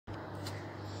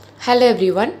Hello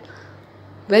everyone,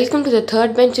 welcome to the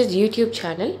Third Bench's YouTube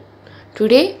channel.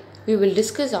 Today we will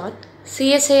discuss on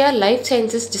CSIR Life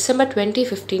Sciences December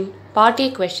 2015 Part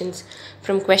A questions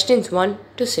from questions 1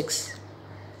 to 6.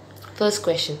 First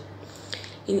question.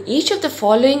 In each of the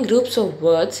following groups of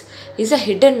words is a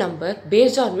hidden number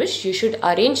based on which you should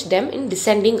arrange them in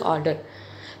descending order.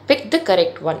 Pick the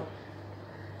correct one.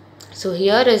 So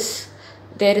there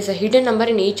is a hidden number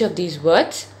in each of these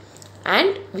words,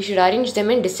 and we should arrange them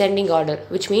in descending order,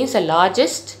 which means the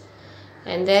largest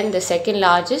and then the second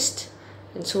largest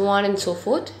and so on and so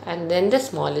forth, and then the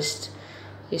smallest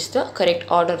is the correct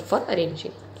order for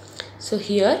arranging. So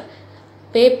here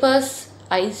papers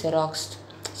I xeroxed.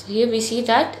 So here we see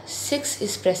that 6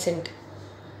 is present.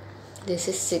 This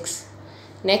is 6.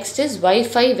 Next is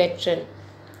Wi-Fi veteran.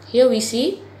 Here we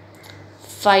see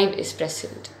 5 is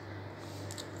present.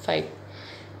 5.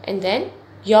 And then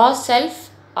yourself,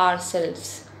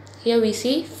 ourselves. Here we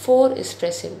see 4 is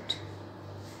present.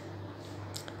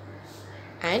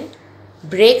 And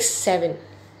breaks 7.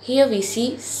 Here we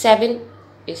see 7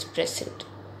 is present.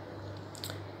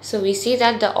 So we see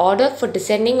that the order for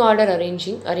descending order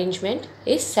arrangement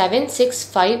is 7, 6,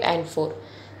 5 and 4.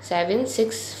 7,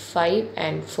 6, 5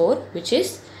 and 4, which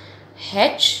is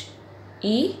H,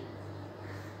 E,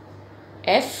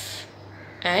 F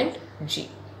and G.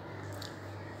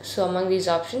 So among these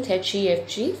options, H, E, F,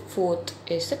 G, fourth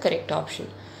is the correct option.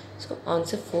 So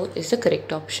answer 4 is the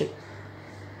correct option.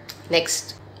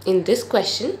 Next, in this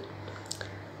question,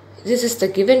 this is the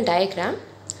given diagram.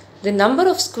 The number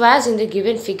of squares in the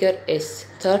given figure is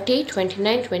 30,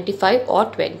 29, 25 or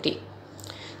 20.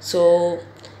 So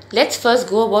let's first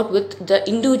go about with the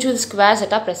individual squares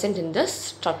that are present in the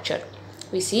structure.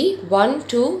 We see 1,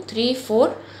 2, 3,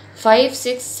 4, 5,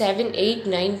 6, 7, 8,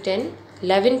 9, 10,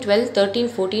 11, 12, 13,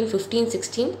 14, 15,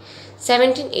 16,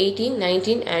 17, 18,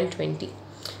 19 and 20.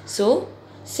 So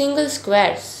single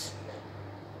squares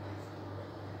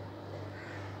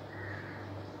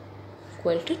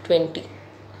equal to 20.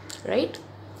 Right?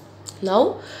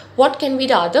 Now what can be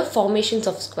the other formations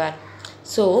of square?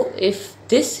 So if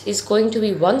this is going to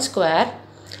be one square,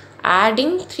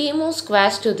 adding 3 more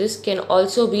squares to this can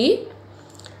also be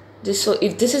this. So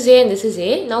if this is A and this is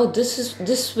A, now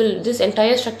this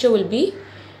entire structure will be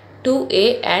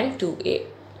 2A and 2A.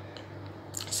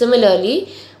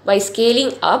 Similarly, by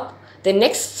scaling up, the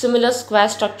next similar square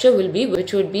structure will be,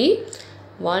 which would be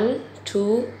 1,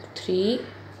 2, 3,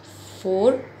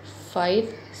 4,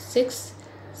 5, 6,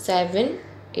 7,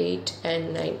 8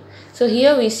 and 9. So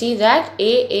here we see that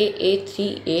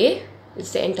A3A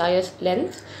is the entire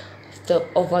length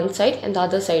of one side and the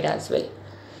other side as well.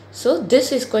 So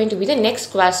this is going to be the next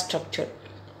square structure.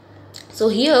 So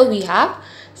here we have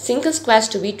single squares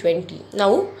to be 20.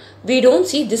 Now we don't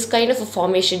see this kind of a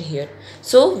formation here.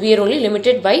 So we are only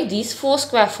limited by these 4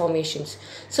 square formations.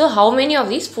 So how many of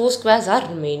these 4 squares are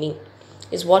remaining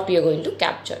is what we are going to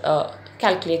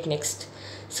calculate next.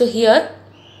 So here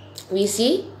we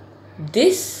see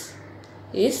this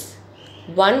is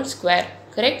 1 square,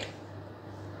 correct?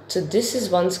 So this is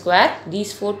 1 square.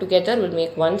 These 4 together will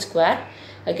make 1 square.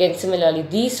 Again similarly,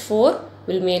 these 4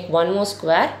 will make 1 more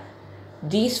square.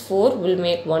 These 4 will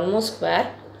make 1 more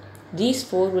square. These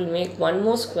 4 will make 1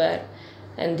 more square.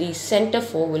 And these center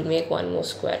 4 will make 1 more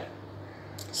square.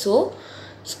 So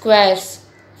squares,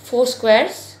 4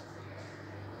 squares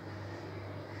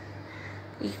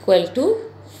equal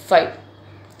to 5.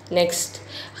 Next,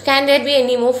 can there be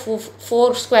any more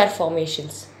 4 square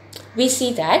formations? We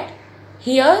see that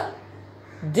here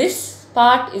this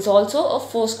part is also a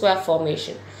 4 square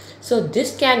formation. So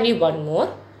this can be 1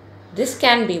 more. This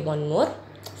can be 1 more.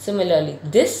 Similarly,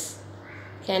 this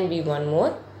can be 1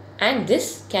 more. And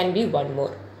this can be 1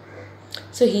 more.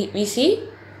 So we see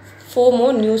 4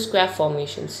 more new square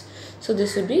formations. So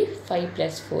this would be 5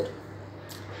 plus 4.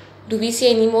 Do we see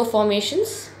any more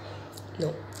formations?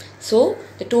 No. So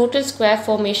the total square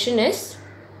formation is,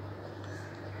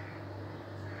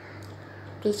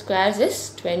 total squares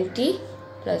is 20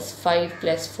 plus 5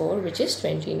 plus 4, which is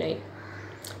 29.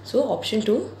 So option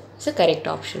 2 is the correct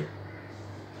option.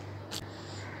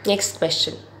 Next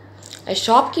question. A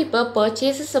shopkeeper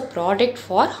purchases a product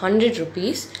for 100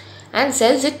 rupees and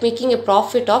sells it making a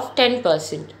profit of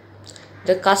 10%.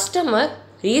 The customer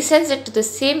resells it to the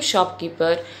same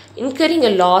shopkeeper incurring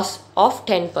a loss of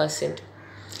 10%.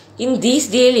 In these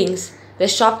dealings, the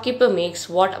shopkeeper makes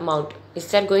what amount?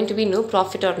 Is there going to be no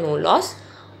profit or no loss?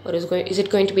 Or is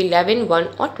it going to be 11,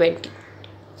 1 or 20?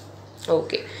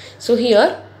 Okay. So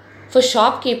here for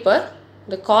shopkeeper,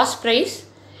 the cost price,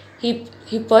 he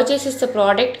purchases the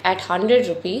product at 100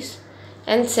 rupees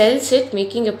and sells it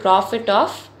making a profit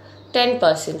of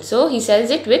 10%. So he sells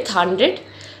it with 100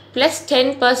 plus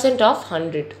 10% of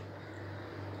 100.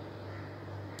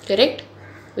 Correct?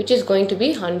 Which is going to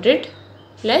be 100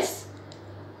 plus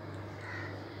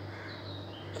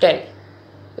 10,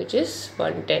 which is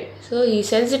 110. So he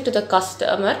sells it to the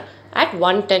customer at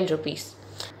 110 rupees.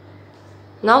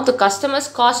 Now the customer's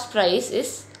cost price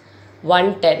is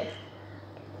 110.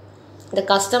 The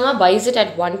customer buys it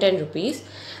at 110 rupees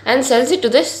and sells it to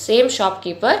the same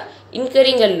shopkeeper,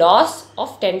 incurring a loss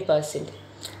of 10%.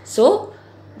 So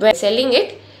when selling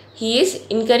it, he is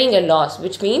incurring a loss,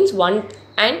 which means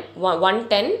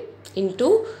 110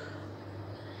 into,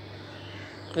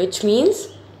 which means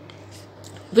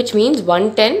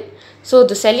 110. So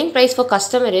the selling price for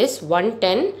customer is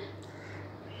 110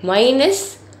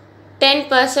 minus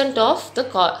 10% of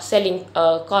the selling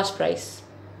cost price,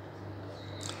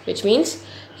 which means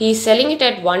he is selling it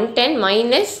at 110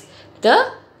 minus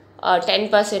the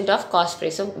 10% of cost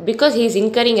price. So because he is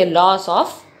incurring a loss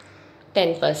of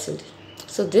 10%.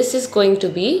 So this is going to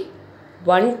be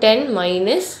 110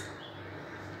 minus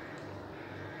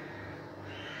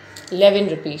 11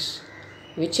 rupees,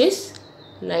 which is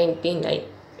 99.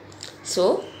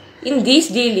 So in these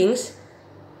dealings,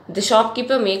 the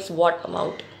shopkeeper makes what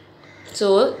amount?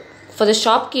 So for the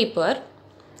shopkeeper,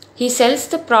 he sells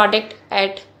the product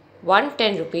at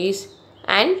 110 rupees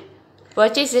and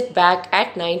purchases it back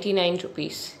at 99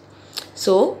 rupees.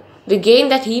 So the gain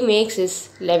that he makes is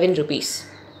 11 rupees.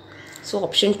 So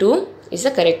option 2 is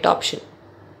the correct option.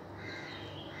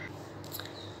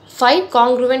 5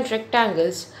 congruent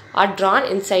rectangles are drawn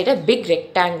inside a big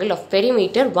rectangle of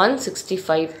perimeter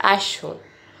 165 as shown.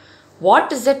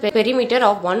 What is the perimeter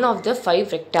of one of the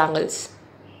 5 rectangles?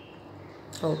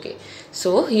 Okay,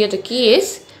 so here the key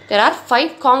is there are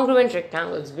 5 congruent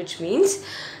rectangles, which means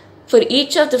for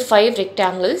each of the 5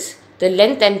 rectangles, the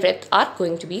length and breadth are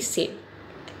going to be same.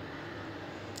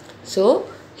 So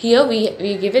here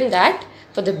we given that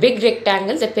for the big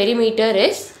rectangle, the perimeter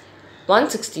is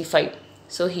 165.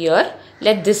 So here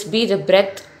let this be the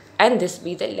breadth and this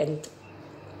be the length.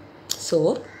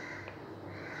 So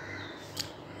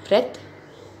breadth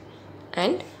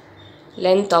and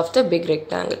length of the big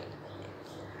rectangle.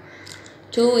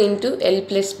 2 into L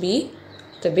plus B,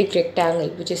 the big rectangle,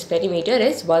 which is perimeter,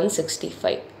 is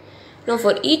 165. Now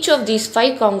for each of these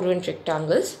 5 congruent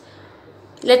rectangles,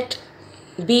 let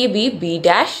B be B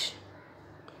dash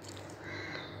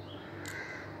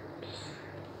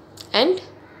and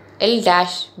L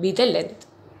dash be the length.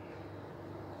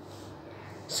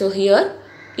 So here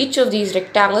each of these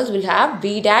rectangles will have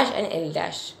B dash and L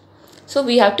dash. So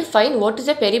we have to find what is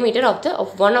the perimeter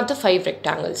of one of the 5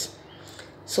 rectangles.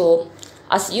 So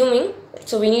assuming,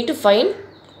 so we need to find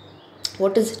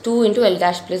what is 2 into L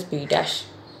dash plus B dash.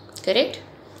 Correct?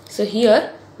 So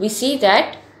here we see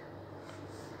that,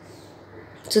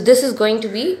 so this is going to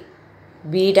be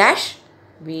B dash,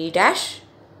 B dash,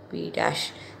 B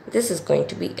dash. This is going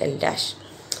to be L dash.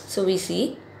 So we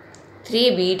see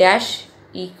 3B dash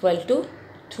equal to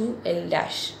 2L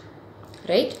dash,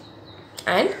 right?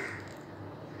 And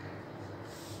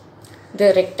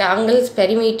the rectangle's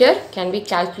perimeter can be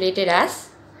calculated as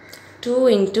 2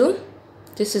 into,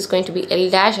 this is going to be L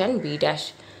dash and B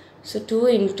dash. So 2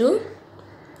 into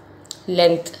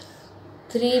length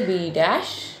 3B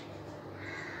dash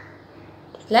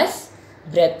plus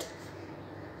breadth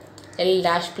L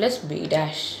dash plus B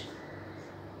dash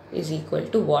is equal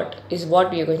to what? Is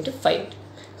what we are going to find.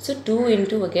 So 2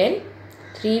 into again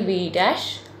 3B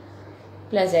dash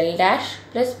plus L dash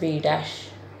plus B dash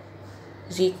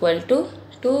is equal to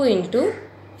 2 into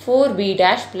 4B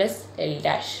dash plus L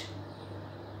dash.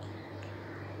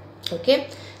 Okay.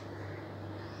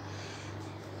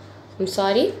 I'm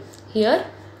sorry, here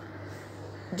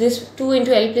this 2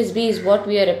 into L plus B is what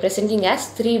we are representing as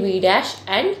 3B dash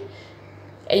and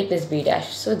L plus B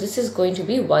dash. So this is going to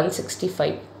be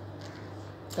 165.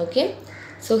 Okay.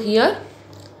 So here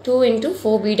 2 into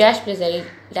 4B dash plus L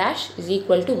dash is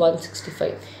equal to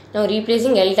 165. Now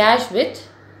replacing L dash with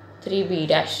 3B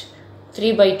dash,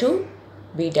 3 by 2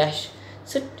 B dash.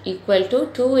 So equal to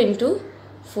 2 into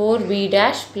 4B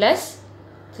dash plus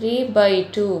 3 by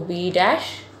 2 B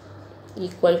dash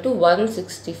equal to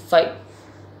 165.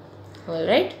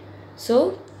 Alright.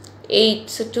 So 8.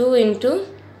 So 2 into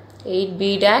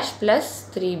 8B dash plus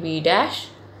 3B dash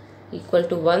equal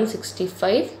to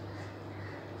 165.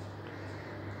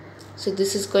 So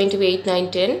this is going to be 8,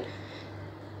 9, 10,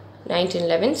 9, 10,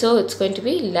 11. So it's going to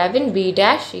be 11B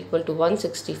dash equal to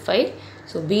 165.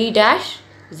 So B dash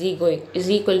is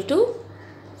equal to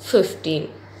 15.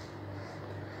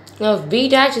 Now if B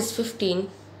dash is 15,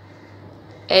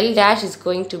 L dash is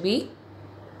going to be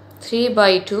 3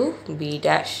 by 2 B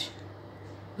dash.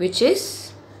 which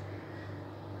is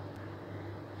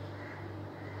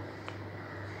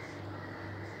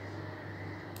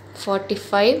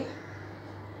 45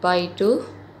 by 2,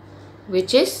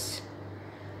 which is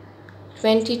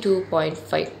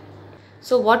 22.5.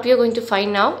 So what we are going to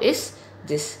find now is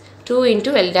this 2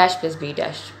 into L dash plus B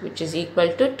dash, which is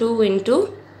equal to 2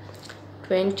 into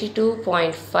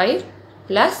 22.5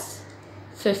 plus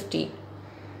 50,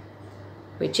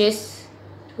 which is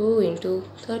 2 into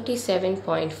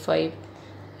 37.5,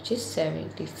 which is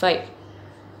 75.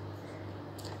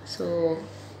 So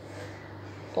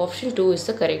option 2 is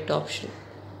the correct option.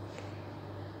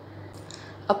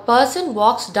 A person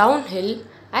walks downhill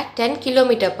at 10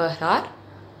 km per hour,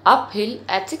 uphill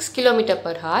at 6 km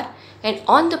per hour, and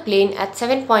on the plane at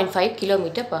 7.5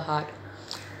 km per hour.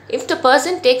 If the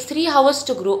person takes 3 hours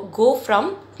to go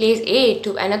from place A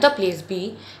to another place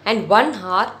B and 1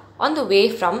 hour on the way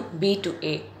from B to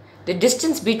A, the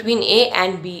distance between A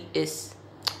and B is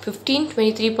 15,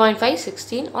 23.5,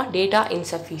 16, or data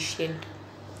insufficient.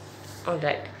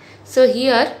 Alright, so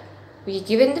here we are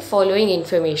given the following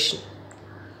information.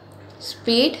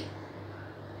 Speed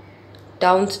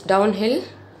downhill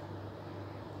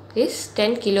is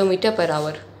 10 km per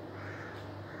hour.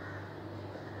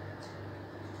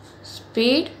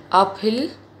 Speed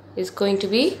uphill is going to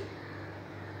be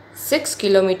 6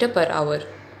 km per hour.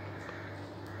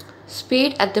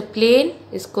 Speed at the plane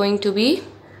is going to be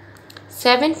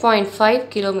 7.5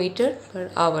 km per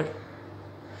hour.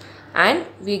 And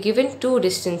we are given two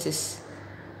distances,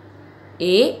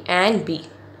 A and B.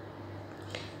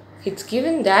 It's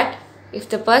given that if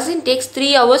the person takes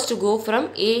 3 hours to go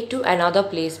from A to another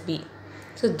place B,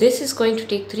 so this is going to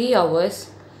take 3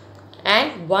 hours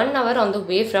and 1 hour on the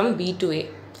way from B to A,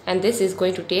 and this is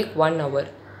going to take 1 hour.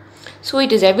 So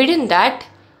it is evident that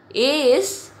A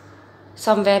is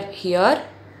somewhere here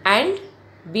and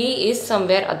B is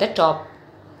somewhere at the top,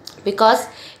 because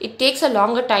it takes a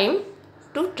longer time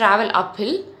to travel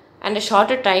uphill and a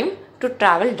shorter time to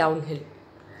travel downhill.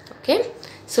 Okay,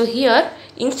 so here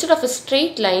instead of a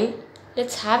straight line,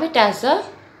 let's have it as a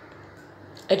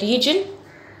region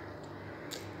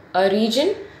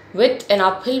with an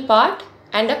uphill part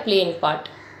and a plane part,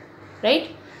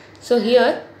 right? So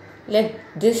here let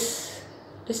this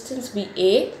distance be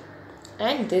A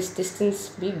and this distance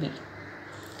be B.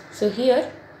 So here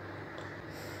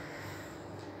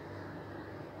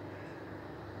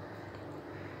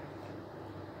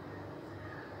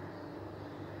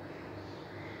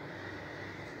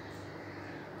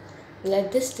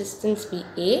let this distance be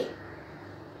A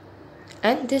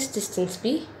and this distance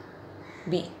be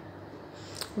B.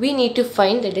 We need to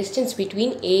find the distance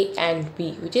between A and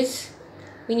B, which is,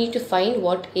 we need to find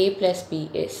what A plus B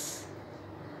is,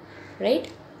 right?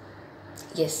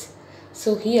 Yes.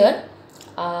 So here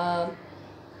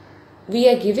we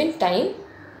are given time,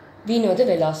 we know the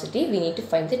velocity, we need to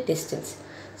find the distance.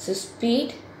 So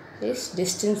speed is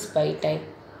distance by time.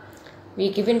 We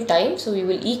are given time, so we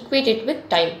will equate it with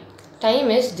time.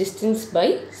 Time is distance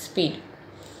by speed.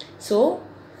 So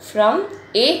from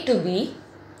A to B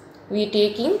we are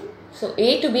taking, so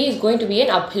A to B is going to be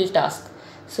an uphill task.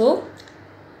 So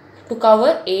to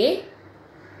cover A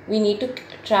we need to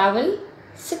travel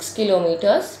 6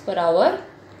 kilometers per hour,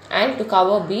 and to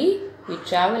cover B we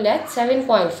travel at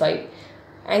 7.5,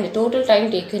 and the total time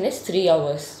taken is 3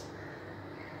 hours.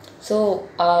 So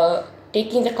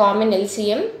taking the common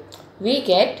LCM, we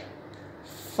get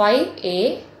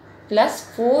 5A plus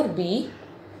 4B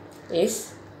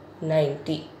is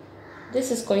 90.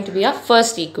 This is going to be our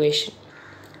first equation.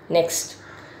 Next,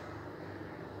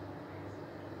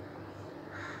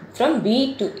 from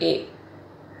B to A.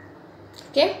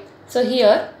 Okay, so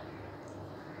here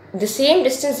the same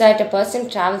distance that a person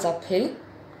travels uphill.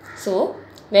 So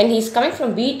when he is coming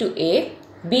from B to A,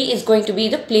 B is going to be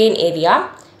the plain area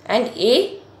and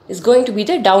A is going to be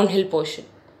the downhill portion.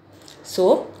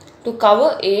 So to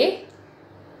cover A,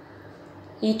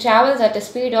 he travels at a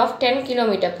speed of 10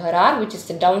 km per hour, which is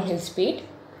the downhill speed,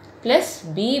 plus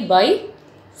B by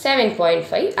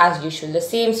 7.5 as usual, the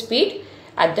same speed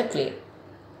at the plane.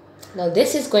 Now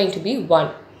this is going to be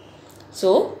 1.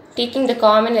 So taking the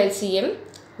common LCM,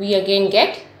 we again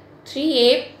get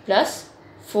 3A plus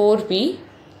 4B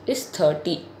is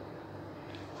 30.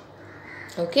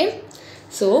 Okay,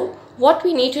 so what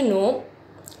we need to know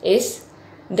is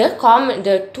the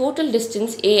total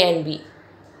distance A and B,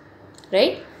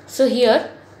 right? So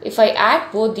here if I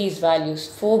add both these values,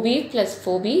 4B plus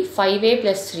 4B, 5A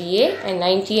plus 3A, and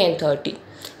 90 and 30,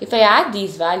 if I add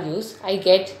these values, I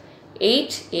get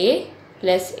 8A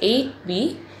plus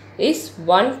 8B is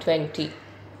 120,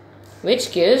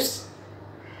 which gives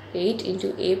 8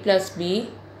 into A plus B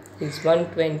is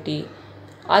 120.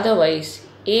 Otherwise,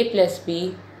 A plus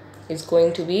B is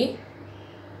going to be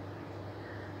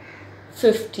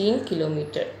 15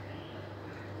 kilometer.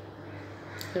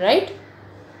 Right?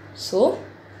 So,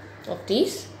 of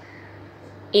these,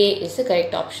 A is the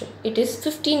correct option. It is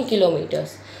 15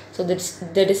 kilometers. So, the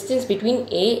distance between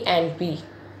A and B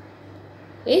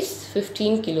is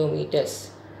 15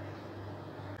 kilometers.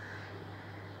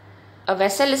 A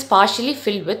vessel is partially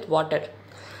filled with water.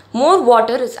 More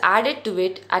water is added to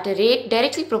it at a rate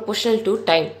directly proportional to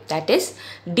time. That is,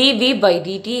 dV by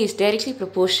dt is directly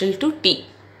proportional to t.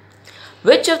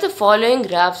 Which of the following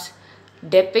graphs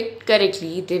depict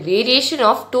correctly the variation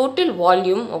of total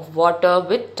volume of water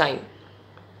with time?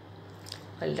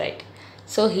 Alright,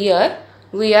 so here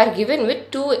we are given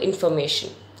with two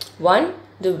information. One,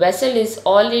 the vessel is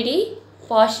already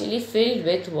partially filled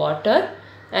with water,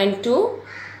 and two,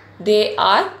 they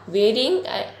are varying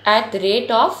at the rate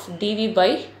of dV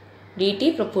by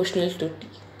dt proportional to t.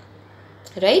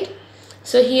 Right?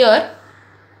 So here,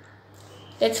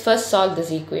 let's first solve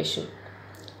this equation.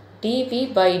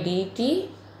 dV by dt,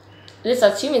 let's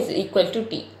assume is equal to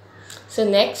t. So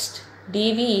next,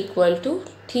 dV equal to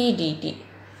t dt.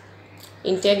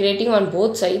 Integrating on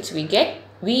both sides, we get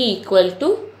V equal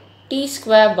to t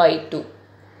square by 2.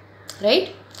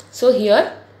 Right? So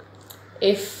here,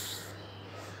 if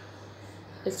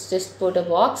let's just put a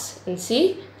box and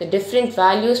see the different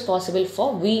values possible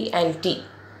for V and t.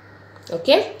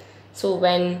 Okay? So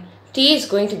when t is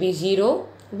going to be 0,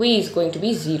 V is going to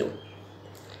be 0.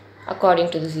 According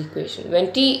to this equation.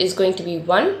 When t is going to be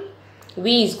 1,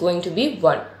 V is going to be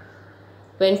 1.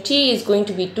 When t is going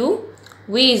to be 2,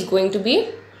 V is going to be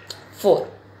 4.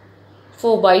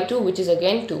 4 by 2, which is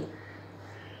again 2.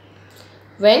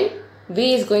 When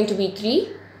V is going to be 3,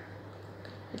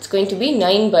 it's going to be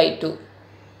 9 by 2.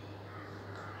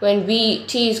 When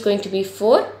t is going to be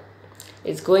 4,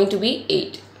 it's going to be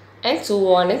 8. And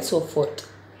so on and so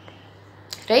forth.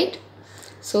 Right?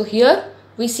 So here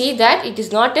we see that it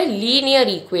is not a linear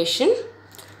equation,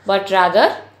 but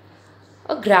rather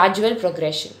a gradual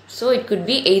progression. So it could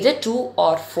be either 2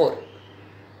 or 4.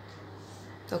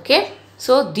 Okay,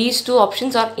 so these two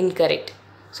options are incorrect.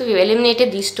 So we have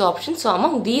eliminated these two options. So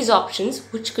among these options,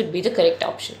 which could be the correct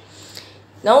option?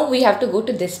 Now we have to go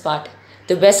to this part.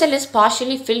 The vessel is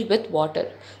partially filled with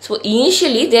water. So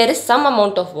initially there is some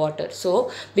amount of water.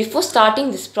 So before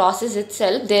starting this process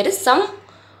itself, there is some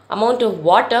amount of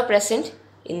water present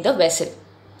in the vessel.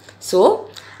 So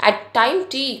at time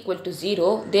t equal to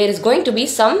 0, there is going to be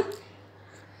some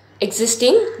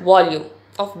existing volume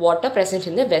of water present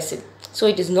in the vessel. So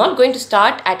it is not going to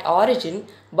start at origin,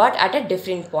 but at a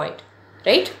different point,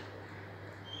 right?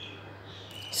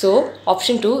 So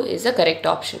option 2 is the correct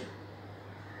option.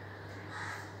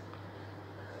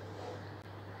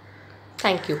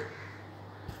 Thank you.